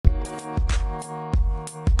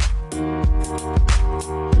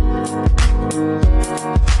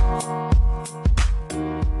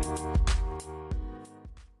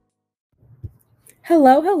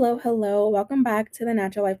Hello, hello, hello. Welcome back to the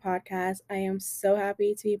Natural Life Podcast. I am so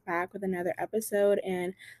happy to be back with another episode.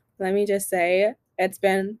 And let me just say, it's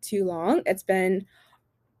been too long. It's been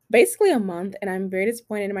basically a month, and I'm very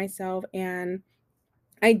disappointed in myself. And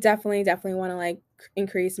I definitely want to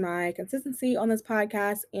increase my consistency on this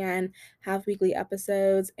podcast and have weekly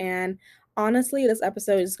episodes. And honestly, this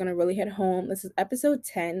episode is going to really hit home. This is episode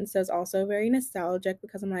 10, so it's also very nostalgic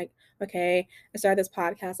because I'm like, okay, I started this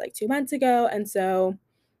podcast like 2 months ago, and so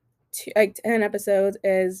 10 episodes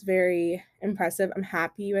is very impressive. I'm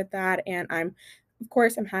happy with that, and of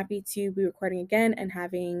course I'm happy to be recording again and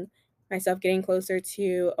having myself getting closer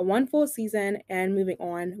to a one full season and moving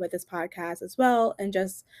on with this podcast as well. And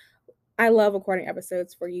just I love recording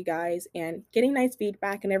episodes for you guys and getting nice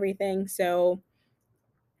feedback and everything. So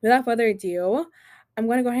without further ado, I'm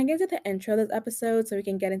going to go ahead and get into the intro of this episode so we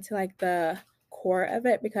can get into like the core of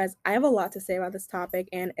it, because I have a lot to say about this topic,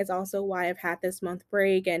 and it's also why I've had this month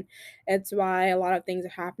break, and it's why a lot of things are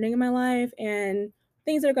happening in my life and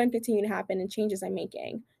things that are going to continue to happen and changes I'm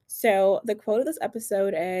making. So the quote of this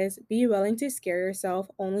episode is, "Be willing to scare yourself,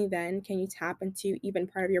 only then can you tap into even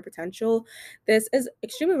part of your potential." This is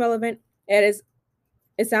extremely relevant.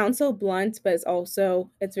 It sounds so blunt, but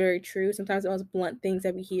it's very true. Sometimes the most blunt things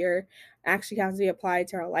that we hear actually have to be applied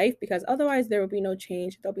to our life, because otherwise there will be no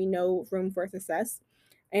change. There'll be no room for success.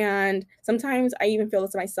 And sometimes I even feel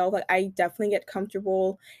this myself. Like, I definitely get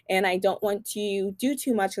comfortable and I don't want to do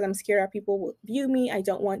too much because I'm scared how people will view me. I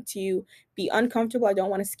don't want to be uncomfortable. I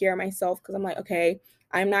don't want to scare myself because I'm like, okay,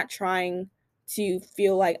 I'm not trying to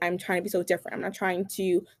feel like I'm trying to be so different. I'm not trying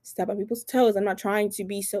to step on people's toes. I'm not trying to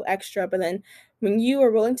be so extra. But then when you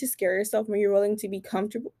are willing to scare yourself, when you're willing to be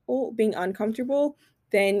comfortable being uncomfortable,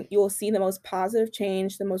 then you'll see the most positive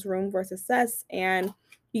change, the most room for success, and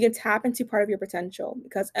you can tap into part of your potential.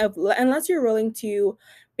 Because unless you're willing to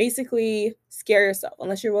basically scare yourself,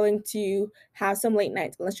 unless you're willing to have some late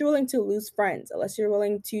nights, unless you're willing to lose friends, unless you're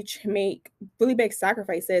willing to make really big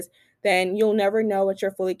sacrifices, then you'll never know what you're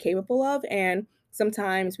fully capable of. And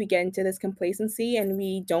sometimes we get into this complacency and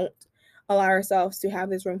we don't allow ourselves to have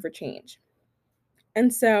this room for change.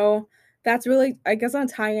 And so that's really, I guess, I'll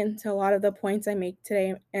tie into a lot of the points I make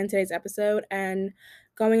today in today's episode. And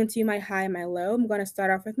going into my high and my low, I'm going to start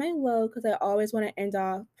off with my low because I always want to end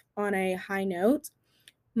off on a high note.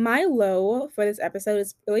 My low for this episode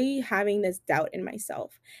is really having this doubt in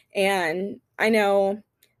myself. And I know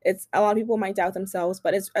it's a lot of people might doubt themselves,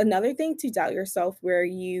 but it's another thing to doubt yourself where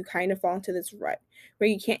you kind of fall into this rut where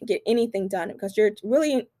you can't get anything done because you're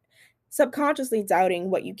really subconsciously doubting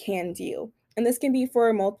what you can do. And this can be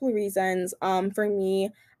for multiple reasons. For me,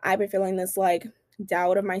 I've been feeling this like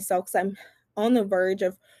doubt of myself because I'm on the verge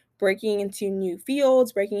of breaking into new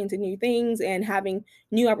fields, breaking into new things, and having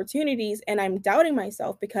new opportunities. And I'm doubting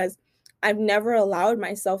myself because I've never allowed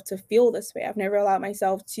myself to feel this way. I've never allowed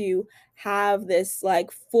myself to have this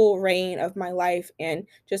like full reign of my life and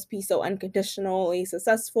just be so unconditionally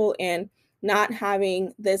successful and not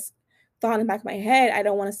having this thought in the back of my head, I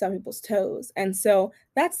don't want to step on people's toes. And so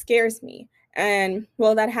that scares me. And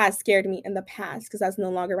well, that has scared me in the past because that's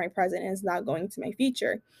no longer my present and is not going to my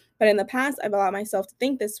future. But in the past, I've allowed myself to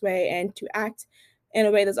think this way and to act in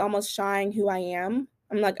a way that's almost shying who I am.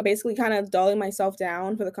 I'm like basically kind of dulling myself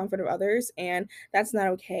down for the comfort of others, and that's not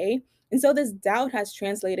okay. And so this doubt has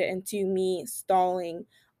translated into me stalling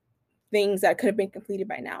things that could have been completed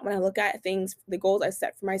by now. When I look at things, the goals I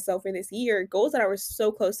set for myself for this year, goals that I was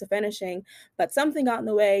so close to finishing, but something got in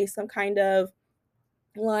the way, some kind of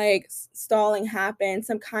like stalling happened,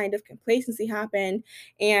 some kind of complacency happened,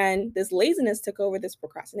 and this laziness took over, this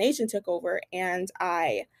procrastination took over, and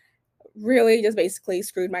I really just basically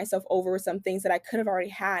screwed myself over with some things that I could have already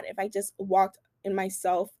had if I just walked in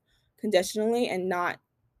myself conditionally and not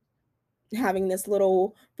having this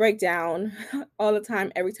little breakdown all the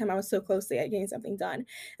time every time I was so close to getting something done.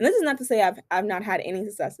 And this is not to say I've not had any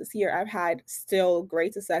success this year. I've had still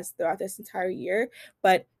great success throughout this entire year,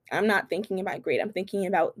 but I'm not thinking about great. I'm thinking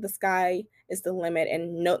about the sky is the limit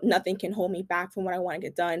and nothing can hold me back from what I want to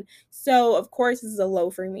get done. So, of course, this is a low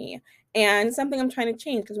for me. And something I'm trying to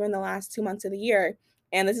change because we're in the last 2 months of the year.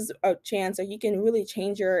 And this is a chance that you can really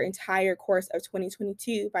change your entire course of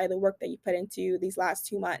 2022 by the work that you put into these last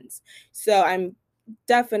 2 months. So I'm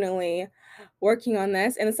definitely working on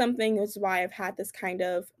this. And it's something that's why I've had this kind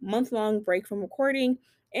of month-long break from recording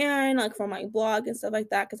and like from my blog and stuff like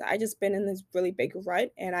that. Cause I just been in this really big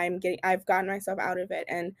rut and I've gotten myself out of it.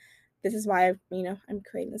 And this is why I'm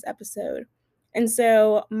creating this episode. And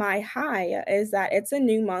so my high is that it's a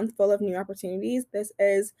new month full of new opportunities. This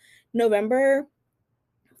is November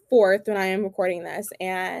 4th when I am recording this.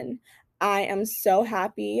 And I am so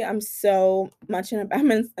happy. I'm so much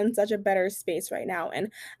I'm in such a better space right now.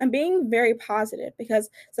 And I'm being very positive because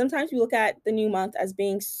sometimes we look at the new month as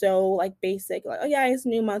being so like basic, like, oh yeah, it's a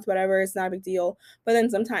new month, whatever, it's not a big deal. But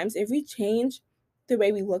then sometimes if we change the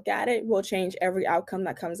way we look at it, we'll change every outcome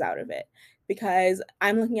that comes out of it. Because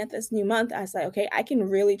I'm looking at this new month as like, okay, I can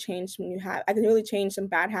really change some I can really change some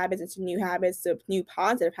bad habits into new habits, to new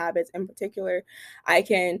positive habits in particular. I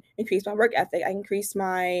can increase my work ethic, I can increase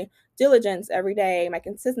my diligence every day, my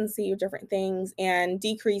consistency with different things, and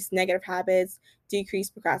decrease negative habits, decrease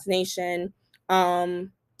procrastination,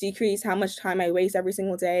 decrease how much time I waste every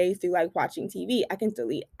single day through like watching TV. I can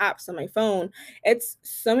delete apps on my phone. It's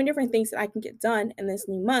so many different things that I can get done in this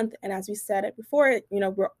new month. And as we said it before,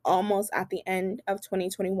 we're almost at the end of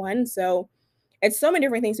 2021. So it's so many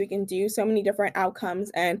different things we can do, so many different outcomes.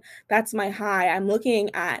 And that's my high. I'm looking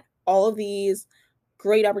at all of these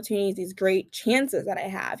great opportunities, these great chances that I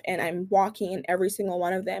have, and I'm walking in every single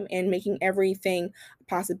one of them and making everything a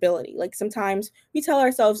possibility. Like sometimes we tell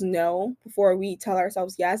ourselves no before we tell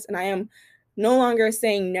ourselves yes, and I am no longer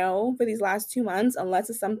saying no for these last 2 months unless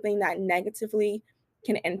it's something that negatively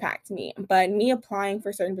can impact me. But me applying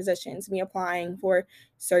for certain positions, me applying for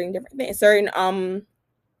certain different things, certain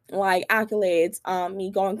like accolades,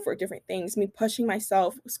 me going for different things, me pushing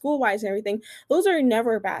myself school wise and everything, those are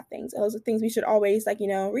never bad things. Those are things we should always like,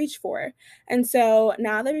 reach for. And so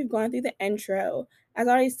now that we've gone through the intro, as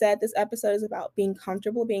I already said, this episode is about being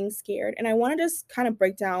comfortable, being scared. And I want to just kind of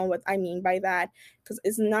break down what I mean by that, because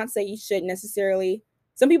it's not say you should necessarily,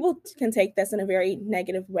 some people can take this in a very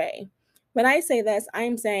negative way. When I say this,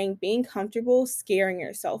 I'm saying being comfortable scaring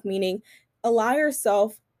yourself, meaning allow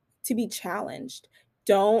yourself to be challenged.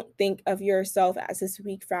 Don't think of yourself as this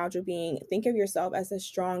weak, fragile being. Think of yourself as a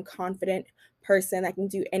strong, confident person that can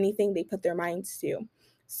do anything they put their minds to.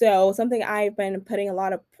 So, something I've been putting a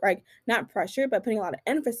lot of, like, not pressure, but putting a lot of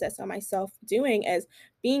emphasis on myself doing is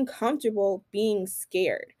being comfortable being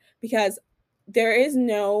scared, because there is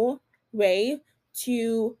no way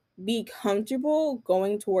to be comfortable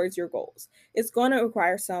going towards your goals. It's going to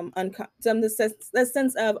require the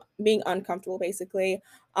sense of being uncomfortable, basically.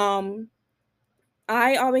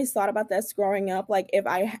 I always thought about this growing up, like, if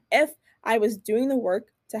I was doing the work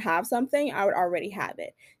to have something, I would already have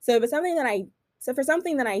it. So for something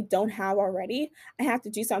that I don't have already, I have to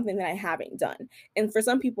do something that I haven't done. And for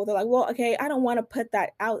some people, they're like, "Well, okay, I don't wanna put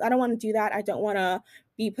that out. I don't wanna do that. I don't wanna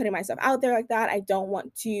be putting myself out there like that. I don't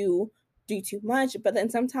want to do too much." But then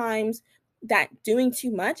sometimes that doing too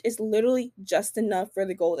much is literally just enough for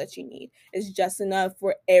the goal that you need. It's just enough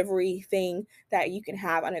for everything that you can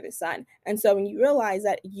have under the sun. And so when you realize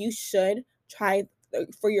that you should try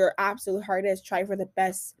for your absolute hardest, try for the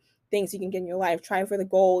best things you can get in your life, try for the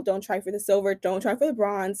gold, don't try for the silver, don't try for the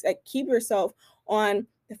bronze. Like, keep yourself on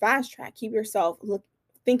the fast track, keep yourself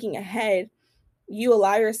thinking ahead. You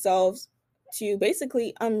allow yourselves to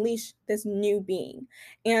basically unleash this new being.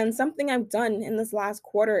 And something I've done in this last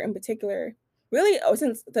quarter in particular, really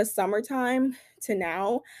since the summertime to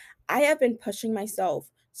now, I have been pushing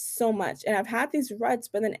myself so much. And I've had these ruts,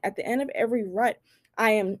 but then at the end of every rut,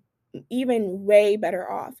 I am even way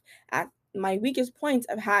better off. At my weakest points,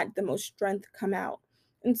 I've had the most strength come out.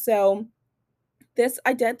 And so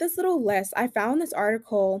I did this little list. I found this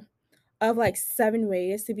article of like 7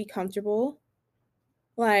 ways to be comfortable,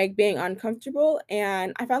 like being uncomfortable.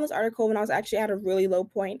 And I found this article when I was actually at a really low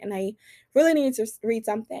point and I really needed to read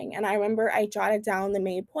something. And I remember I jotted down the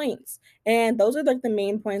main points. And those are like the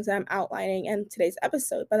main points that I'm outlining in today's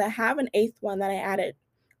episode. But I have an eighth one that I added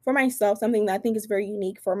for myself, something that I think is very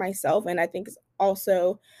unique for myself and I think is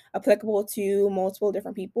also applicable to multiple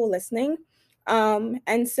different people listening.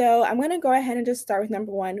 And so I'm going to go ahead and just start with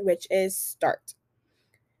number one, which is start.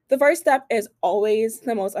 The first step is always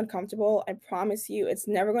the most uncomfortable. I promise you, it's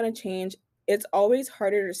never going to change. It's always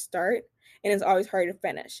harder to start and it's always harder to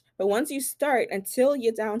finish. But once you start, until you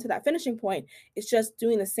get down to that finishing point, it's just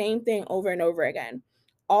doing the same thing over and over again.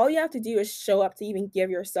 All you have to do is show up to even give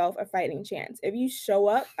yourself a fighting chance. If you show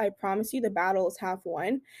up, I promise you the battle is half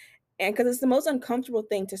won. And because it's the most uncomfortable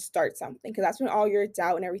thing to start something, because that's when all your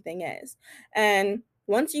doubt and everything is. And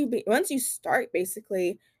once you start,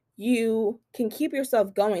 basically, you can keep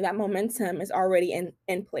yourself going. That momentum is already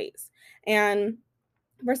in place. And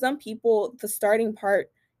for some people, the starting part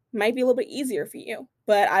might be a little bit easier for you.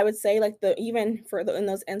 But I would say, like, in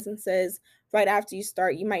those instances, right after you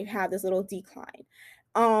start, you might have this little decline.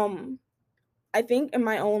 Um, I think in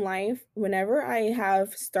my own life, whenever I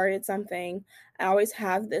have started something, I always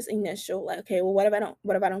have this initial like, okay, well, what if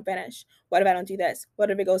I don't finish? What if I don't do this?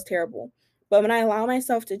 What if it goes terrible? But when I allow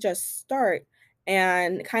myself to just start,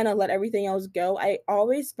 and kind of let everything else go, I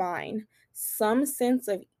always find some sense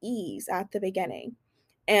of ease at the beginning.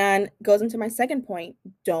 And goes into my second point,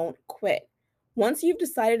 don't quit. Once you've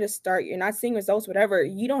decided to start, you're not seeing results, whatever,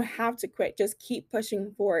 you don't have to quit. Just keep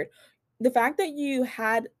pushing forward. The fact that you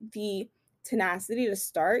had the tenacity to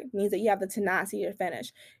start means that you have the tenacity to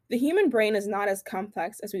finish. The human brain is not as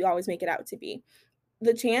complex as we always make it out to be.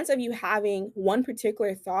 The chance of you having one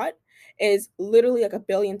particular thought is literally like a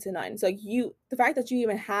billion to none. So the fact that you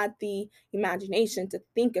even had the imagination to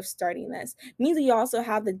think of starting this means that you also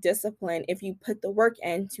have the discipline if you put the work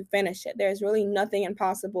in to finish it. There's really nothing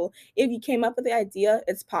impossible. If you came up with the idea,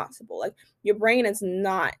 it's possible. Like your brain is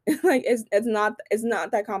not like it's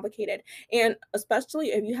not that complicated. And especially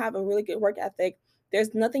if you have a really good work ethic,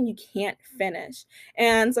 there's nothing you can't finish.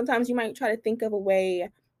 And sometimes you might try to think of a way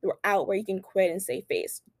or out where you can quit and save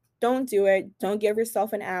face. Don't do it. Don't give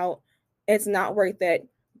yourself an out. It's not worth it.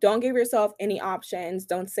 Don't give yourself any options.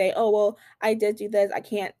 Don't say, oh, well, I did do this. I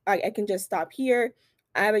can't, I can just stop here.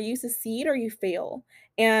 Either you succeed or you fail.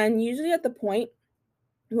 And usually at the point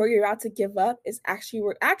where you're about to give up is actually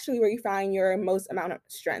where you find your most amount of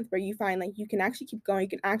strength, where you find like you can actually keep going, you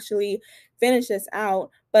can actually finish this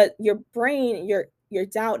out, but your brain, your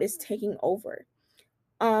doubt is taking over.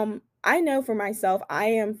 I know for myself,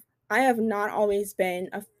 I have not always been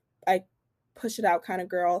a push it out kind of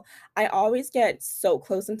girl. I always get so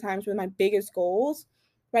close sometimes with my biggest goals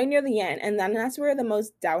right near the end. And then that's where the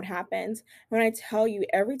most doubt happens. When I tell you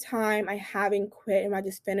every time I haven't quit and I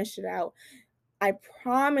just finished it out, I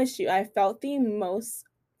promise you, I felt the most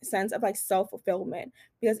sense of like self fulfillment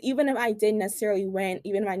because even if I didn't necessarily win,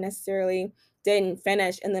 even if I necessarily didn't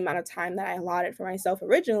finish in the amount of time that I allotted for myself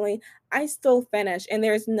originally, I still finished. And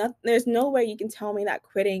there's no way you can tell me that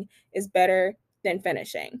quitting is better than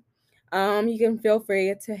finishing. You can feel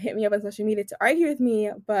free to hit me up on social media to argue with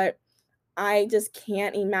me, but I just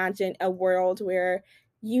can't imagine a world where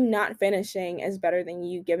you not finishing is better than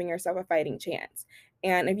you giving yourself a fighting chance.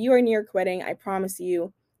 And if you are near quitting, I promise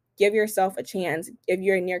you, give yourself a chance. If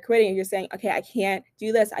you're near quitting and you're saying, okay, I can't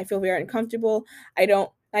do this, I feel very uncomfortable, I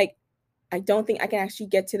don't think I can actually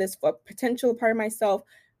get to this potential part of myself.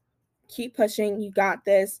 Keep pushing. You got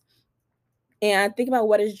this. And think about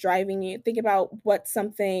what is driving you. Think about what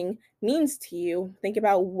something means to you. Think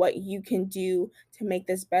about what you can do to make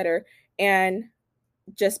this better. And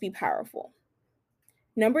just be powerful.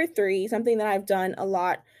 Number three, something that I've done a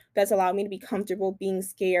lot that's allowed me to be comfortable being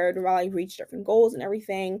scared while I reach different goals and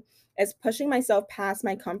everything is pushing myself past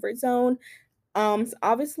my comfort zone. So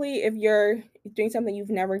obviously, if you're doing something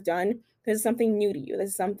you've never done, this is something new to you.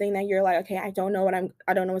 This is something that you're like, okay, I don't know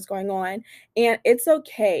what's going on. And it's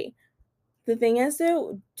okay. The thing is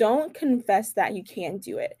though, don't confess that you can't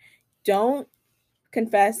do it. Don't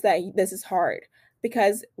confess that this is hard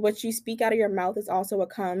because what you speak out of your mouth is also what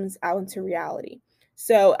comes out into reality.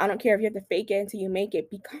 So I don't care if you have to fake it until you make it,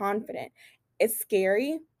 be confident. It's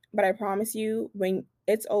scary, but I promise you, when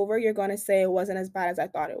it's over, you're going to say it wasn't as bad as I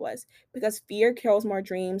thought it was because fear kills more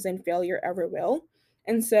dreams than failure ever will.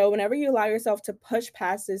 And so, whenever you allow yourself to push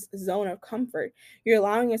past this zone of comfort, you're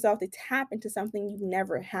allowing yourself to tap into something you've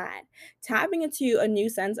never had, tapping into a new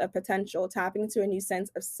sense of potential, tapping into a new sense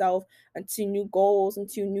of self, into new goals,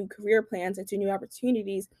 into new career plans, into new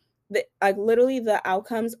opportunities. Like literally the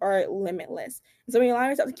outcomes are limitless. And so when you allow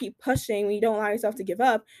yourself to keep pushing, when you don't allow yourself to give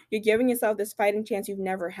up, you're giving yourself this fighting chance you've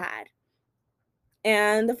never had.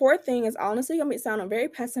 And the fourth thing is honestly gonna sound very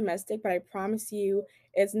pessimistic, but I promise you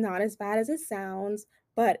it's not as bad as it sounds,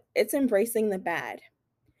 but it's embracing the bad.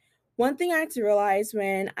 One thing I had to realize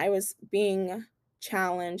when I was being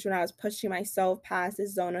challenged, when I was pushing myself past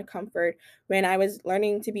this zone of comfort, when I was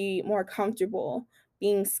learning to be more comfortable,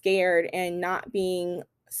 being scared, and not being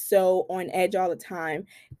so on edge all the time,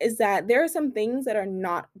 is that there are some things that are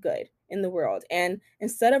not good in the world. And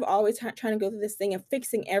instead of always trying to go through this thing and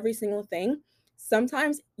fixing every single thing,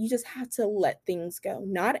 sometimes you just have to let things go.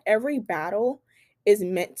 Not every battle is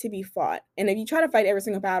meant to be fought. And if you try to fight every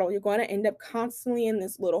single battle, you're going to end up constantly in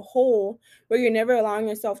this little hole where you're never allowing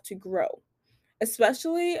yourself to grow.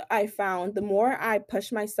 Especially I found the more I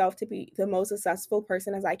push myself to be the most successful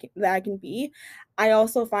person as I can be, I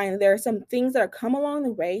also find that there are some things that are come along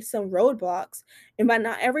the way, some roadblocks, and but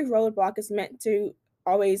not every roadblock is meant to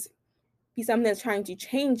always be something that's trying to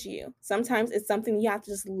change you. Sometimes it's something you have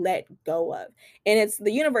to just let go of. And it's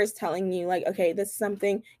the universe telling you like, okay, this is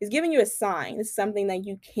something is giving you a sign. This is something that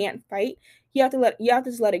you can't fight. You have to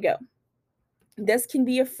just let it go. This can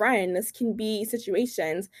be a friend, this can be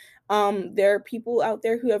situations. There are people out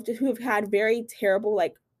there who have had very terrible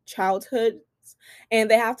like childhoods And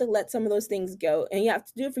they have to let some of those things go. And you have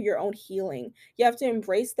to do it for your own healing. You have to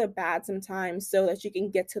embrace the bad sometimes so that you can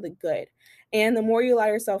get to the good. And the more you allow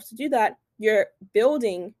yourself to do that, you're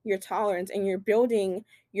building your tolerance and you're building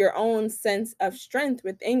your own sense of strength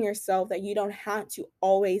within yourself that you don't have to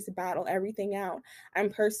always battle everything out. I'm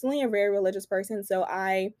personally a very religious person, so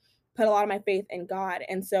I put a lot of my faith in God.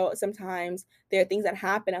 And so sometimes there are things that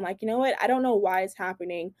happen. I'm like, you know what? I don't know why it's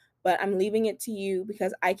happening, but I'm leaving it to you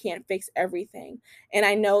because I can't fix everything. And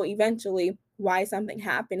I know eventually why something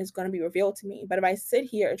happened is going to be revealed to me. But if I sit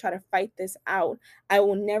here and try to fight this out, I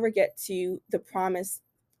will never get to the promise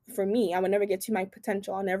for me. I will never get to my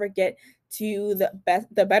potential. I'll never get to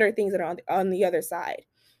the better things that are on the other side.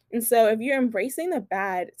 And so if you're embracing the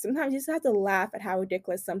bad, sometimes you just have to laugh at how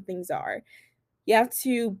ridiculous some things are. You have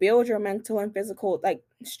to build your mental and physical like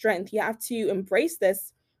strength. You have to embrace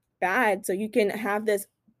this bad so you can have this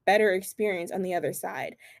better experience on the other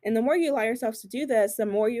side. And the more you allow yourselves to do this, the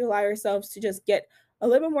more you allow yourselves to just get a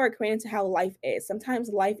little bit more acquainted to how life is. Sometimes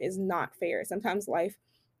life is not fair. Sometimes life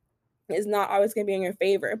is not always going to be in your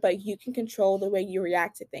favor, but you can control the way you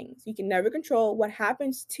react to things. You can never control what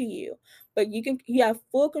happens to you, but you have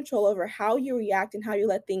full control over how you react and how you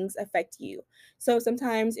let things affect you. So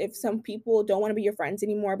sometimes if some people don't want to be your friends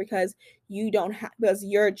anymore because you don't have because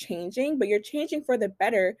you're changing, but you're changing for the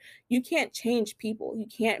better, you can't change people. You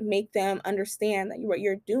can't make them understand that what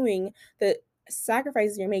you're doing, the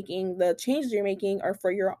sacrifices you're making, the changes you're making are for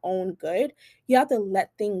your own good. You have to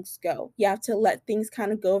let things go. You have to let things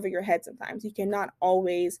kind of go over your head sometimes. You cannot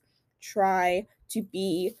always try to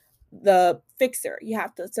be the fixer. You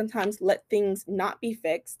have to sometimes let things not be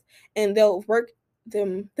fixed and they'll work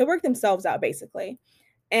themselves out basically.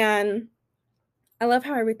 And I love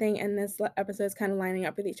how everything in this episode is kind of lining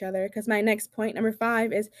up with each other because my next point, number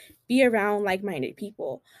 5, is be around like minded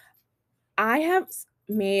people. I have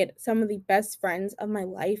made some of the best friends of my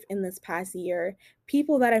life in this past year,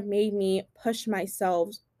 people that have made me push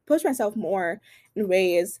myself more in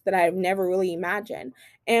ways that I've never really imagined.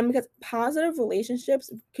 And because positive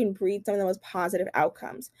relationships can breed some of the most positive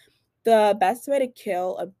outcomes. The best way to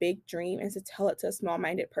kill a big dream is to tell it to a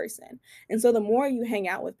small-minded person. And so the more you hang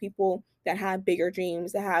out with people that have bigger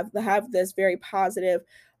dreams, that have this very positive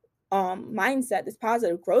mindset, this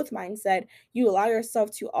positive growth mindset, you allow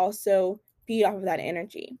yourself to also feed off of that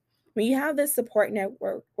energy. When you have this support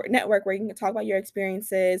network where you can talk about your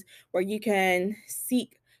experiences, where you can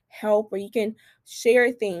seek help, where you can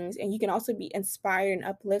share things, and you can also be inspired and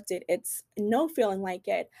uplifted, it's no feeling like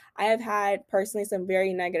it. I have had personally some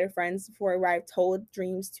very negative friends before where I've told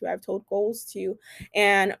dreams to, I've told goals to,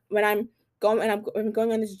 and when I'm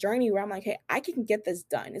going on this journey where I'm like, hey, I can get this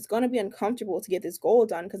done. It's going to be uncomfortable to get this goal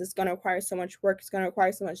done because it's going to require so much work. It's going to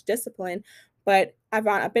require so much discipline. But I've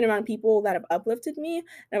been around people that have uplifted me, and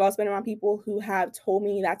I've also been around people who have told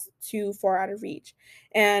me that's too far out of reach.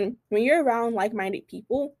 And when you're around like-minded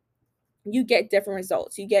people, you get different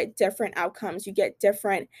results, you get different outcomes, you get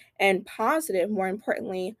different and positive, more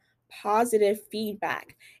importantly, positive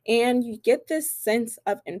feedback. And you get this sense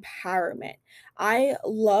of empowerment. I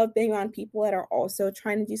love being around people that are also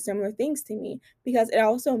trying to do similar things to me because it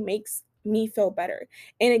also makes me feel better.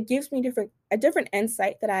 And it gives me a different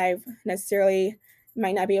insight that I've necessarily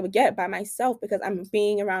might not be able to get by myself because I'm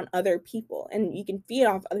being around other people and you can feed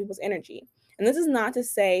off other people's energy. And this is not to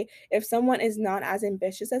say if someone is not as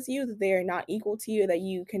ambitious as you, that they are not equal to you, that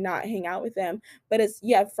you cannot hang out with them. But it's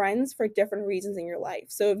you have friends for different reasons in your life.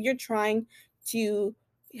 So if you're trying to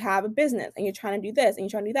have a business and you're trying to do this and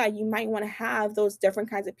you're trying to do that, you might want to have those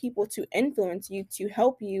different kinds of people to influence you, to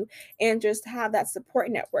help you, and just have that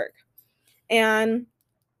support network. And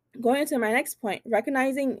going into my next point,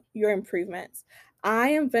 recognizing your improvements. I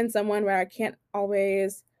have been someone where I can't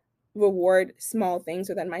always reward small things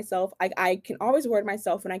within myself. I can always reward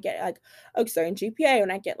myself when I get like a certain GPA,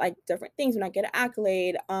 when I get like different things, when I get an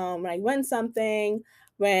accolade, when I win something,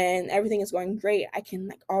 when everything is going great, I can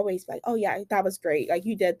like always be like, oh yeah, that was great. Like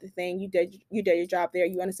you did the thing, you did your job there,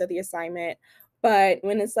 you understood the assignment. But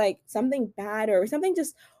when it's like something bad or something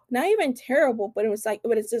just not even terrible, but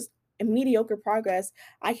it's just a mediocre progress,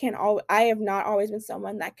 I have not always been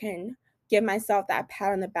someone that can give myself that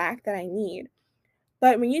pat on the back that I need.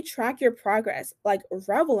 But when you track your progress, like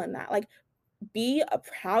revel in that, like be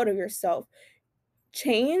proud of yourself.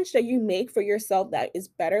 Change that you make for yourself that is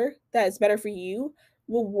better for you,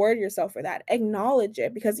 reward yourself for that. Acknowledge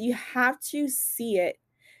it because you have to see it.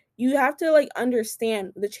 You have to like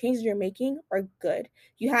understand the changes you're making are good.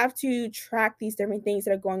 You have to track these different things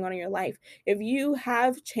that are going on in your life. If you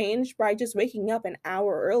have changed by just waking up an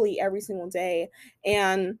hour early every single day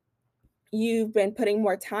and you've been putting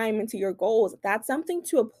more time into your goals, that's something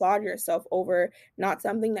to applaud yourself over, not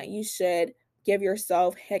something that you should give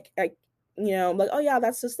yourself heck like, like, oh yeah,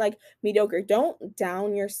 that's just like mediocre. Don't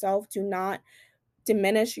down yourself. Do not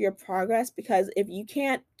diminish your progress, because if you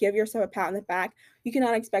can't give yourself a pat on the back, you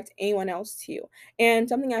cannot expect anyone else to. And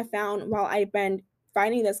something I found while I've been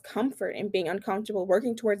finding this comfort in being uncomfortable,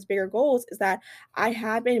 working towards bigger goals, is that I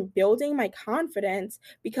have been building my confidence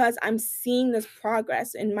because I'm seeing this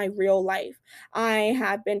progress in my real life. I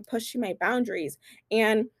have been pushing my boundaries,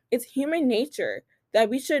 and it's human nature that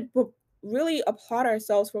we should really applaud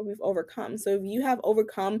ourselves for what we've overcome. So if you have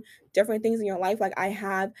overcome different things in your life like I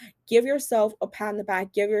have, give yourself a pat on the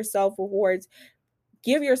back, give yourself rewards,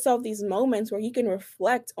 give yourself these moments where you can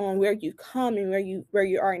reflect on where you've come and where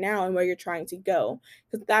you are now and where you're trying to go,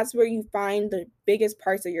 because that's where you find the biggest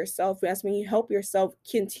parts of yourself. That's when you help yourself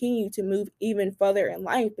continue to move even further in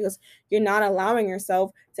life, because you're not allowing yourself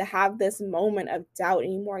to have this moment of doubt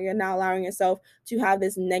anymore. You're not allowing yourself to have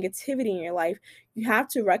this negativity in your life. You have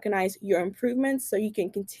to recognize your improvements so you can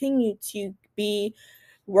continue to be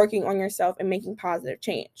working on yourself and making positive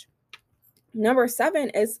change. Number 7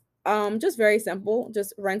 is just very simple,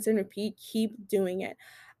 just rinse and repeat, keep doing it.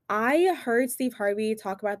 I heard Steve Harvey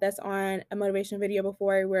talk about this on a motivation video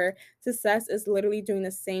before, where success is literally doing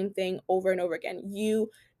the same thing over and over again.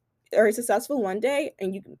 You are successful one day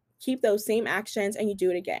and you keep those same actions and you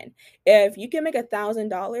do it again. If you can make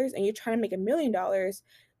 $1,000 and you're trying to make $1,000,000,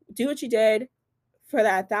 do what you did for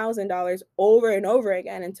that $1,000 over and over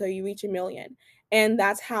again until you reach 1,000,000. And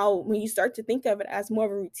that's how, when you start to think of it as more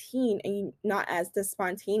of a routine and not as the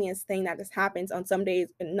spontaneous thing that just happens on some days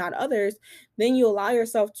and not others, then you allow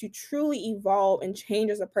yourself to truly evolve and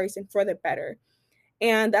change as a person for the better.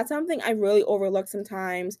 And that's something I really overlook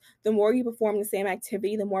sometimes. The more you perform the same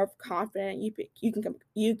activity, the more confident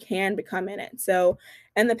you can become in it. So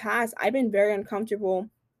in the past, I've been very uncomfortable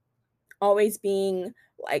always being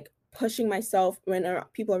like pushing myself when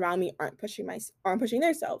people around me aren't pushing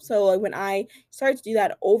themselves. So like when I start to do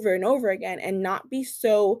that over and over again and not be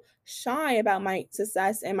so shy about my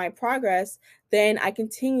success and my progress, then I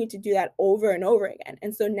continue to do that over and over again.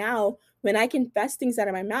 And so now when I confess things out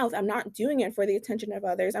of my mouth, I'm not doing it for the attention of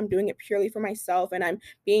others. I'm doing it purely for myself, and I'm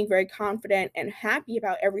being very confident and happy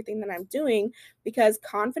about everything that I'm doing, because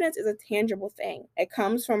confidence is a tangible thing. It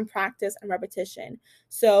comes from practice and repetition.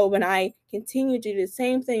 So when I continue to do the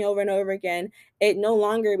same thing over and over again, it no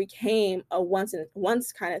longer became a once in a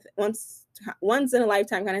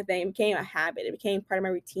lifetime kind of thing. It became a habit. It became part of my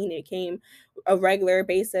routine. It became a regular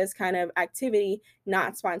basis kind of activity,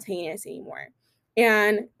 not spontaneous anymore.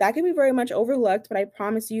 And that can be very much overlooked, but I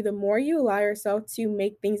promise you, the more you allow yourself to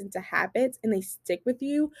make things into habits and they stick with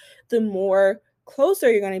you, the more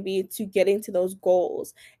closer you're going to be to getting to those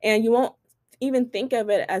goals. And you won't even think of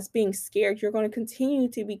it as being scared. You're going to continue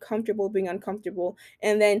to be comfortable being uncomfortable.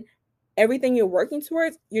 And then everything you're working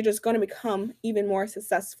towards, you're just going to become even more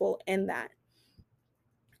successful in that.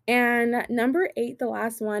 And number 8, the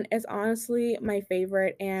last one, is honestly my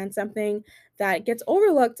favorite and something that gets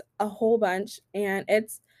overlooked a whole bunch, and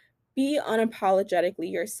it's be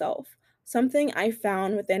unapologetically yourself. Something I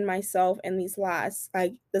found within myself in this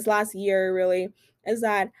last year really is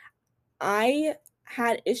that I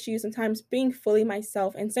had issues sometimes being fully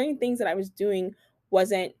myself, and certain things that I was doing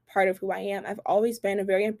wasn't part of who I am. I've always been a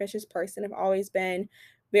very ambitious person. I've always been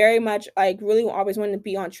very much like really always wanted to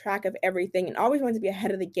be on track of everything and always wanted to be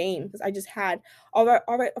ahead of the game, because I just had I've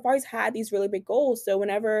always had these really big goals. So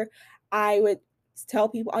whenever I would tell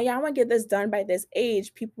people, oh yeah, I want to get this done by this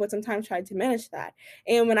age, people would sometimes try to diminish that.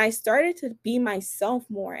 And when I started to be myself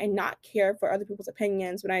more and not care for other people's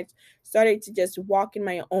opinions, when I started to just walk in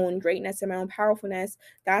my own greatness and my own powerfulness,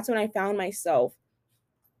 that's when I found myself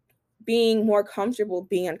being more comfortable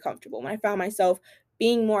being uncomfortable. When I found myself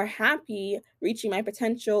being more happy reaching my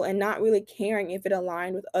potential and not really caring if it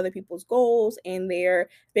aligned with other people's goals and their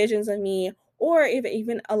visions of me, or if it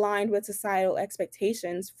even aligned with societal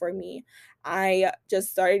expectations for me. I just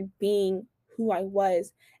started being who I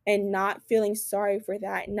was and not feeling sorry for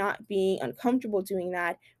that, not being uncomfortable doing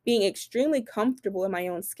that, being extremely comfortable in my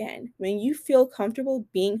own skin. When you feel comfortable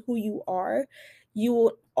being who you are, you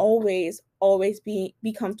will always be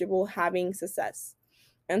comfortable having success.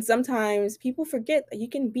 And sometimes people forget that you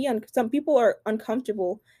can some people are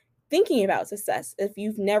uncomfortable thinking about success if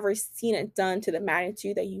you've never seen it done to the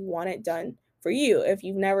magnitude that you want it done for you, if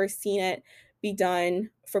you've never seen it be done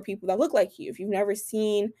for people that look like you, if you've never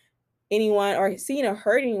seen anyone or seen or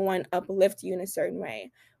heard anyone uplift you in a certain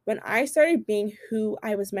way. When I started being who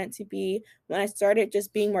I was meant to be, when I started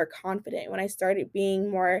just being more confident, when I started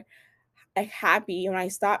being more like happy, when I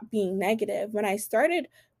stopped being negative, when I started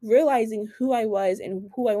realizing who I was and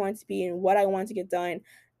who I wanted to be and what I wanted to get done,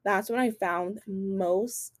 that's when I found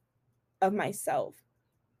most of myself.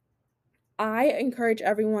 I encourage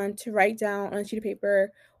everyone to write down on a sheet of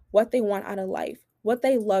paper what they want out of life, what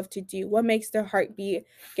they love to do, what makes their heartbeat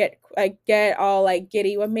get all like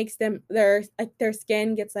giddy, what makes them their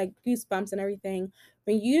skin gets like goosebumps and everything.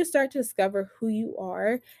 When you start to discover who you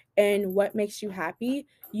are and what makes you happy,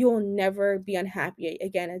 you'll never be unhappy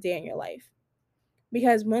again a day in your life.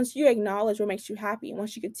 Because once you acknowledge what makes you happy, and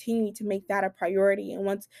once you continue to make that a priority, and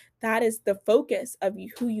once that is the focus of you,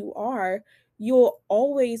 who you are, you'll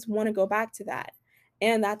always want to go back to that.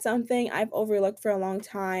 And that's something I've overlooked for a long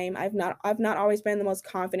time. I've not always been the most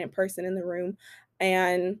confident person in the room.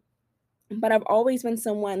 And but I've always been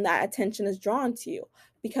someone that attention is drawn to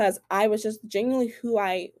because I was just genuinely who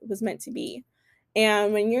I was meant to be.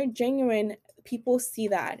 And when you're genuine, people see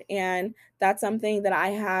that. And that's something that I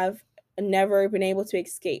have never been able to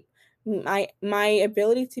escape. My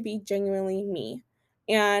ability to be genuinely me.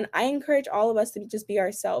 And I encourage all of us to just be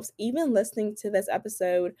ourselves. Even listening to this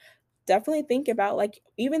episode, definitely think about like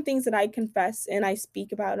even things that I confess and I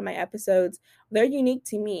speak about in my episodes, they're unique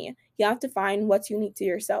to me. You have to find what's unique to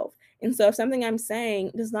yourself. And so if something I'm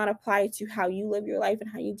saying does not apply to how you live your life and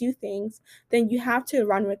how you do things, then you have to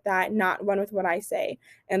run with that, not run with what I say.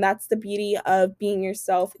 And that's the beauty of being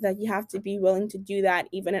yourself, that you have to be willing to do that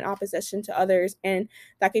even in opposition to others. And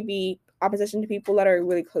that could be opposition to people that are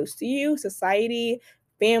really close to you, society,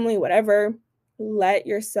 family, whatever. Let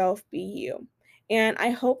yourself be you. And I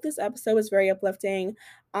hope this episode was very uplifting.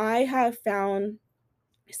 I have found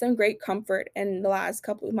some great comfort in the last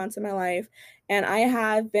couple of months of my life, and I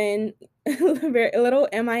have been a little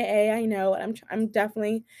MIA. I know I'm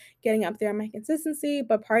definitely getting up there on my consistency,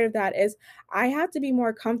 but part of that is I have to be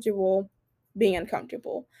more comfortable being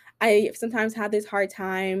uncomfortable. I sometimes have this hard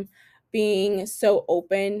time being so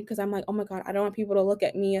open because I'm like, oh my God, I don't want people to look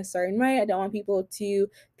at me a certain way. I don't want people to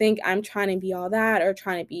think I'm trying to be all that or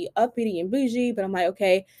trying to be uppity and bougie. But I'm like,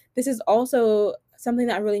 okay, this is also something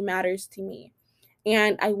that really matters to me.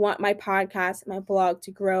 And I want my podcast, my blog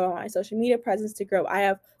to grow, I want my social media presence to grow. I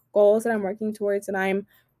have goals that I'm working towards, and I'm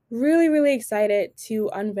really, really excited to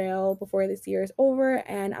unveil before this year is over.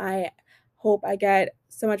 And I hope I get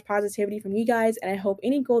so much positivity from you guys. And I hope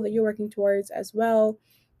any goal that you're working towards as well,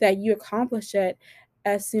 that you accomplish it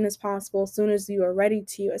as soon as possible, as soon as you are ready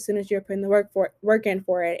to, as soon as you're putting the work in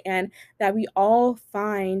for it, and that we all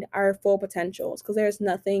find our full potentials, because there's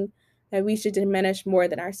nothing that we should diminish more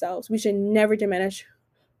than ourselves. We should never diminish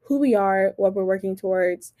who we are, what we're working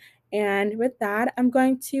towards. And with that, I'm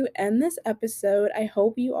going to end this episode. I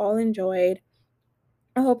hope you all enjoyed.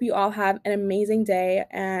 I hope you all have an amazing day.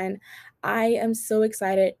 And I am so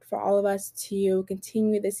excited for all of us to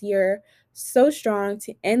continue this year so strong,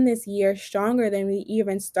 to end this year stronger than we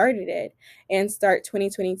even started it, and start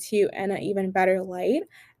 2022 in an even better light.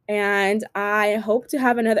 And I hope to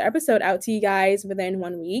have another episode out to you guys within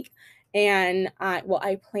 1 week. And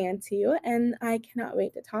I plan to, and I cannot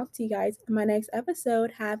wait to talk to you guys in my next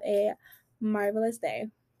episode. Have a marvelous day.